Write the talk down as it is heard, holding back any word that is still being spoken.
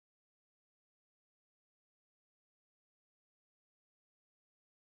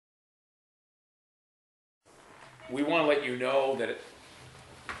we want to let you know that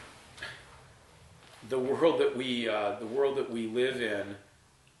the world that we live in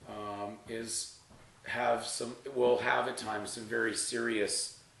will have at times some very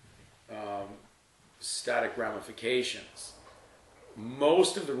serious static ramifications.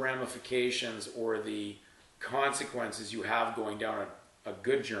 Most of the ramifications or the consequences you have going down a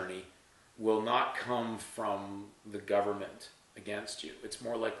good journey will not come from the government against you. It's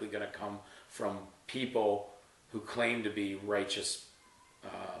more likely going to come from people who claim to be righteous,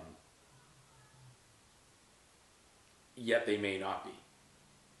 yet they may not be.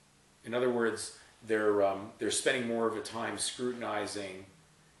 In other words, they're spending more of a time scrutinizing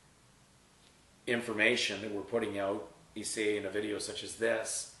information that we're putting out, you say in a video such as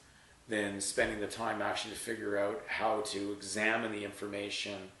this, than spending the time actually to figure out how to examine the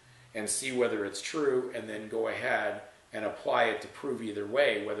information and see whether it's true, and then go ahead and apply it to prove either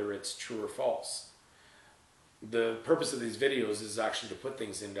way whether it's true or false. The purpose of these videos is actually to put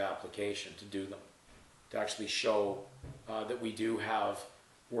things into application, to do them, to actually show that we do have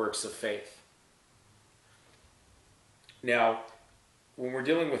works of faith. Now, when we're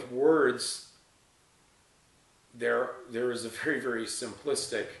dealing with words, there is a very, very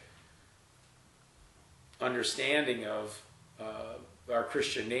simplistic understanding of our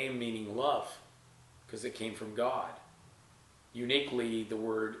Christian name meaning love, because it came from God. Uniquely,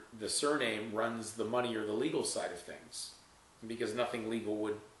 the surname runs the money or the legal side of things, because nothing legal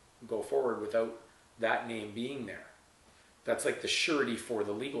would go forward without that name being there. That's like the surety for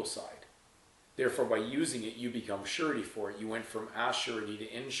the legal side. Therefore, by using it, you become surety for it. You went from assurity to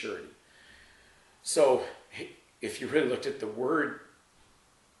insurety. So, if you really looked at the word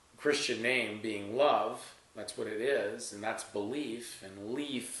Christian name being love, that's what it is, and that's belief, and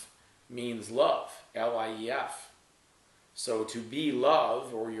leaf means love, L-I-E-F. So to be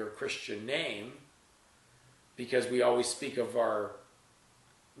love, or your Christian name, because we always speak of our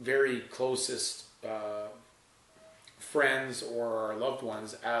very closest friends or our loved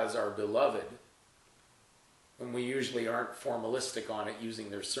ones as our beloved, and we usually aren't formalistic on it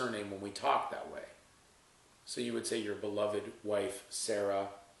using their surname when we talk that way. So you would say your beloved wife, Sarah,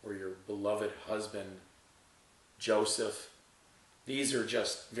 or your beloved husband, Joseph. These are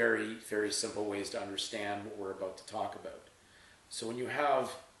just very, very simple ways to understand what we're about to talk about. So when you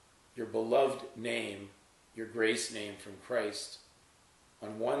have your beloved name, your grace name from Christ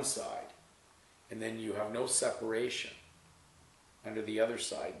on one side, and then you have no separation under the other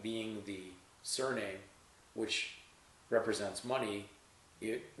side, being the surname, which represents money,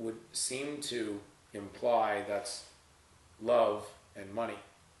 it would seem to imply that's love and money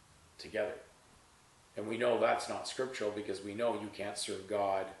together. And we know that's not scriptural, because we know you can't serve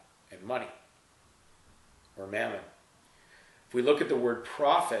God and money or mammon. If we look at the word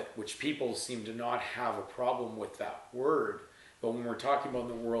prophet, which people seem to not have a problem with that word, but when we're talking about in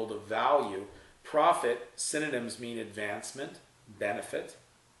the world of value, profit, synonyms mean advancement, benefit,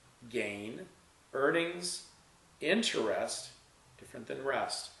 gain, earnings, interest, different than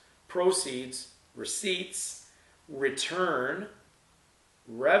rest, proceeds, receipts, return,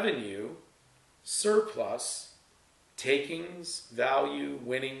 revenue, surplus, takings, value,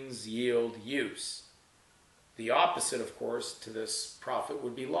 winnings, yield, use. The opposite, of course, to this profit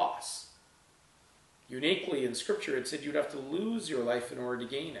would be loss. Uniquely in Scripture, it said you'd have to lose your life in order to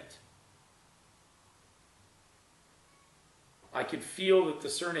gain it. I could feel that the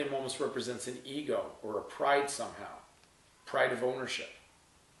surname almost represents an ego or a pride somehow, pride of ownership,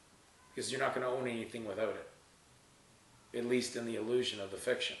 because you're not going to own anything without it, at least in the illusion of the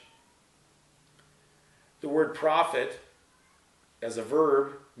fiction. The word profit, as a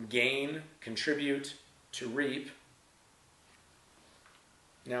verb, gain, contribute, to reap.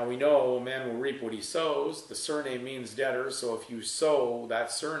 Now we know a man will reap what he sows. The surname means debtor, so if you sow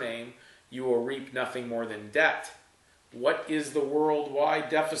that surname, you will reap nothing more than debt. What is the worldwide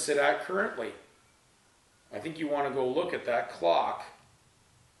deficit at currently? I think you want to go look at that clock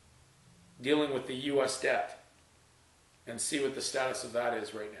dealing with the U.S. debt and see what the status of that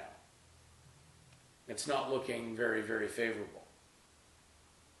is right now. It's not looking very, very favorable.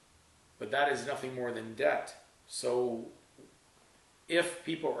 But that is nothing more than debt. So if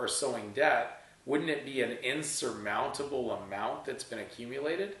people are sowing debt, wouldn't it be an insurmountable amount that's been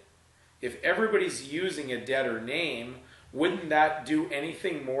accumulated? If everybody's using a debtor name, wouldn't that do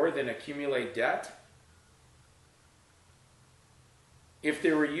anything more than accumulate debt? If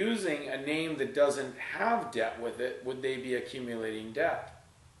they were using a name that doesn't have debt with it, would they be accumulating debt?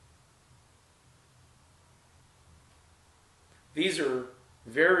 These are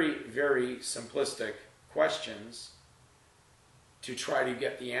very, very simplistic questions to try to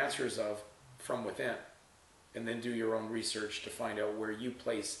get the answers of from within. and then do your own research to find out where you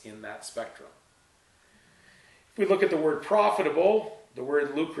place in that spectrum. If we look at the word profitable, the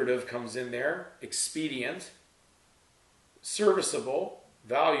word lucrative comes in there, expedient, serviceable,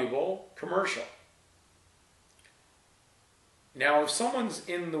 valuable, commercial. Now, if someone's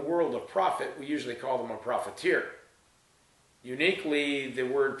in the world of profit, we usually call them a profiteer. Uniquely, the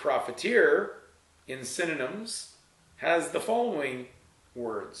word profiteer in synonyms has the following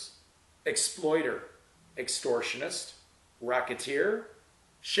words: exploiter, extortionist, racketeer,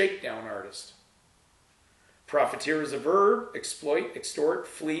 shakedown artist. Profiteer is a verb: exploit, extort,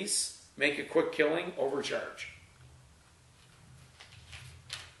 fleece, make a quick killing, overcharge.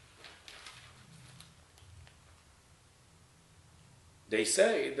 They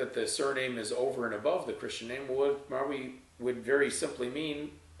say that the surname is over and above the Christian name. Would very simply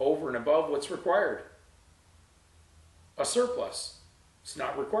mean over and above what's required. A surplus. It's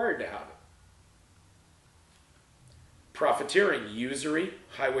not required to have it. Profiteering, usury,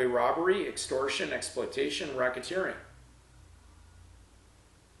 highway robbery, extortion, exploitation, racketeering.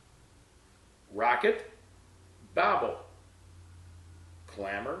 Racket, babble,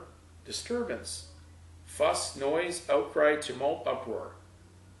 clamor, disturbance, fuss, noise, outcry, tumult, uproar.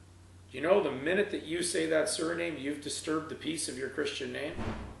 Do you know the minute that you say that surname, you've disturbed the peace of your Christian name?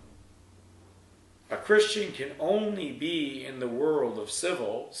 A Christian can only be in the world of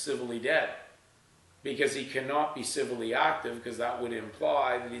civilly dead, because he cannot be civilly active, because that would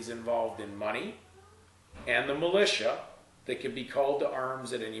imply that he's involved in money and the militia that could be called to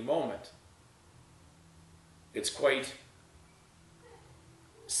arms at any moment. It's quite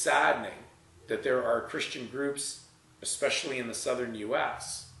saddening that there are Christian groups, especially in the southern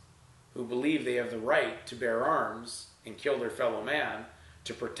U.S., who believe they have the right to bear arms and kill their fellow man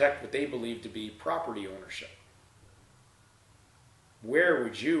to protect what they believe to be property ownership. Where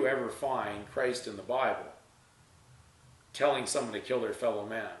would you ever find Christ in the Bible telling someone to kill their fellow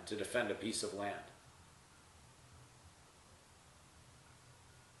man to defend a piece of land?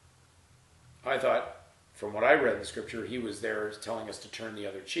 I thought, from what I read in the scripture, he was there telling us to turn the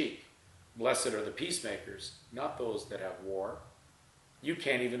other cheek. Blessed are the peacemakers, not those that have war. You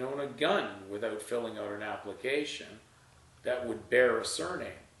can't even own a gun without filling out an application that would bear a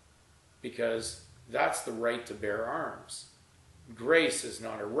surname, because that's the right to bear arms. Grace is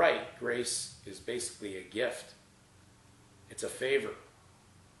not a right. Grace is basically a gift. It's a favor.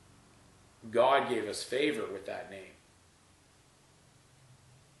 God gave us favor with that name.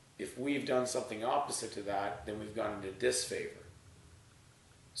 If we've done something opposite to that, then we've gone into disfavor.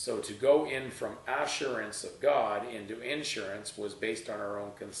 So to go in from assurance of God into insurance was based on our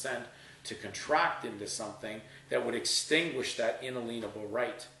own consent to contract into something that would extinguish that inalienable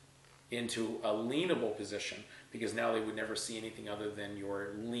right into a lienable position, because now they would never see anything other than your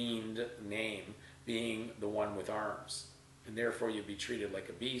liened name being the one with arms. And therefore you'd be treated like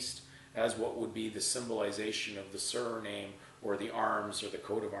a beast, as what would be the symbolization of the surname or the arms or the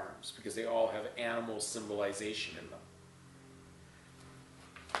coat of arms, because they all have animal symbolization in them.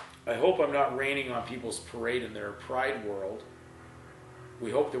 I hope I'm not raining on people's parade in their pride world. We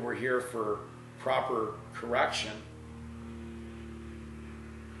hope that we're here for proper correction.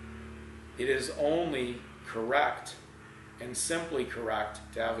 It is only correct and simply correct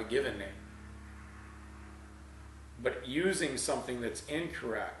to have a given name. But using something that's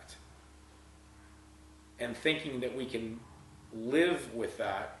incorrect and thinking that we can live with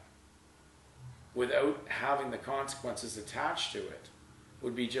that without having the consequences attached to it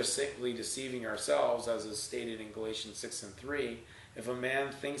would be just simply deceiving ourselves, as is stated in Galatians 6:3. If a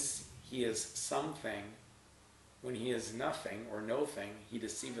man thinks he is something when he is nothing or no thing, he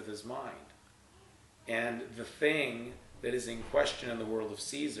deceiveth his mind. And the thing that is in question in the world of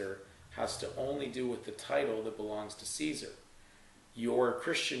Caesar has to only do with the title that belongs to Caesar. Your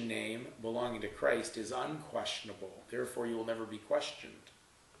Christian name belonging to Christ is unquestionable. Therefore, you will never be questioned.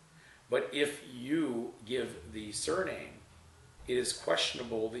 But if you give the surname, it is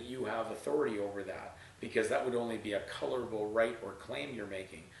questionable that you have authority over that, because that would only be a colorable right or claim you're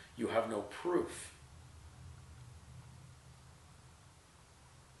making. You have no proof.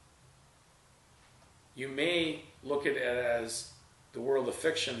 You may look at it as the world of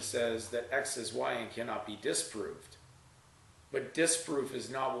fiction says that X is Y and cannot be disproved. But disproof is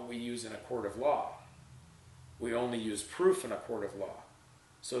not what we use in a court of law. We only use proof in a court of law.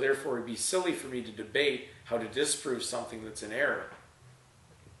 So therefore, it would be silly for me to debate how to disprove something that's an error.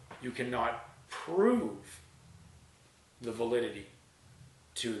 You cannot prove the validity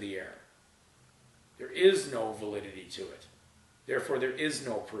to the error. There is no validity to it. Therefore, there is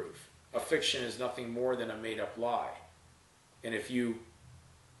no proof. A fiction is nothing more than a made-up lie. And if you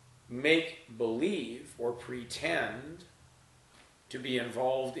make believe or pretend to be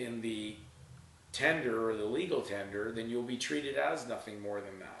involved in the tender or the legal tender, then you'll be treated as nothing more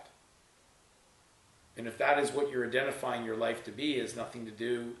than that. And if that is what you're identifying your life to be, is nothing to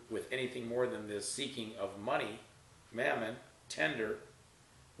do with anything more than the seeking of money, mammon, tender,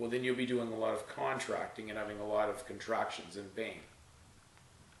 well, then you'll be doing a lot of contracting and having a lot of contractions and pain,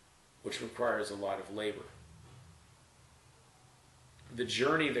 which requires a lot of labor. The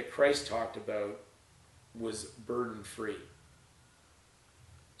journey that Christ talked about was burden-free.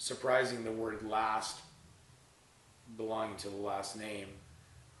 Surprising, the word last, belonging to the last name,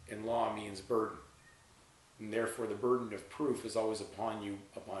 in law means burden. And therefore the burden of proof is always upon you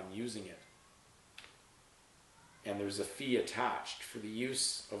upon using it. And there's a fee attached for the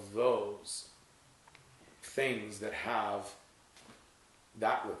use of those things that have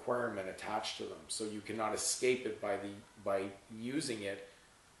that requirement attached to them. So you cannot escape it by using it.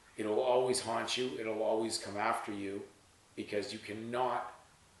 It'll always haunt you. It'll always come after you, because you cannot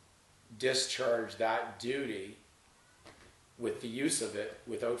discharge that duty with the use of it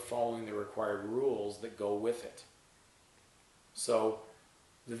without following the required rules that go with it. So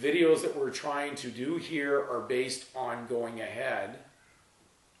the videos that we're trying to do here are based on going ahead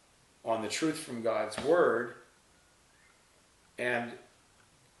on the truth from God's Word, and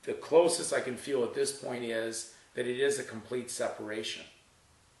the closest I can feel at this point is that it is a complete separation,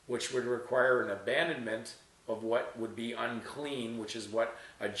 which would require an abandonment of what would be unclean, which is what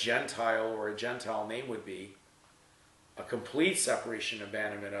a Gentile or a Gentile name would be, a complete separation,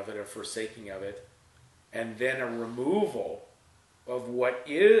 abandonment of it, a forsaking of it, and then a removal of what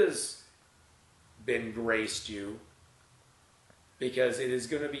is been graced you, because it is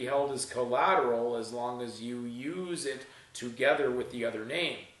going to be held as collateral as long as you use it together with the other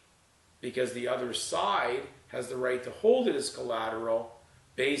name, because the other side has the right to hold it as collateral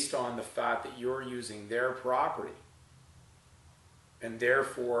based on the fact that you're using their property. And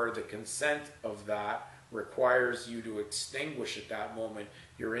therefore the consent of that requires you to extinguish at that moment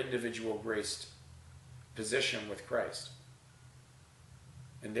your individual graced position with Christ.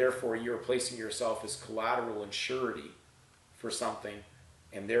 And therefore you're placing yourself as collateral and surety for something,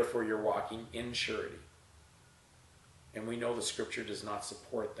 and therefore you're walking in surety. And we know the scripture does not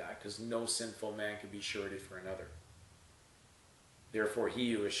support that, because no sinful man can be surety for another. Therefore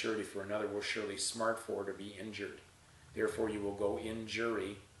he who is surety for another will surely smart for to be injured. Therefore you will go in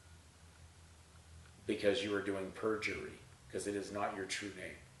jury, because you are doing perjury, because it is not your true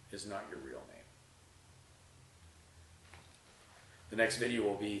name, it is not your real name. The next video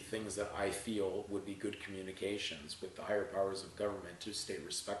will be things that I feel would be good communications with the higher powers of government to stay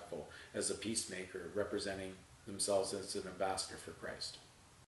respectful as a peacemaker, representing themselves as an ambassador for Christ.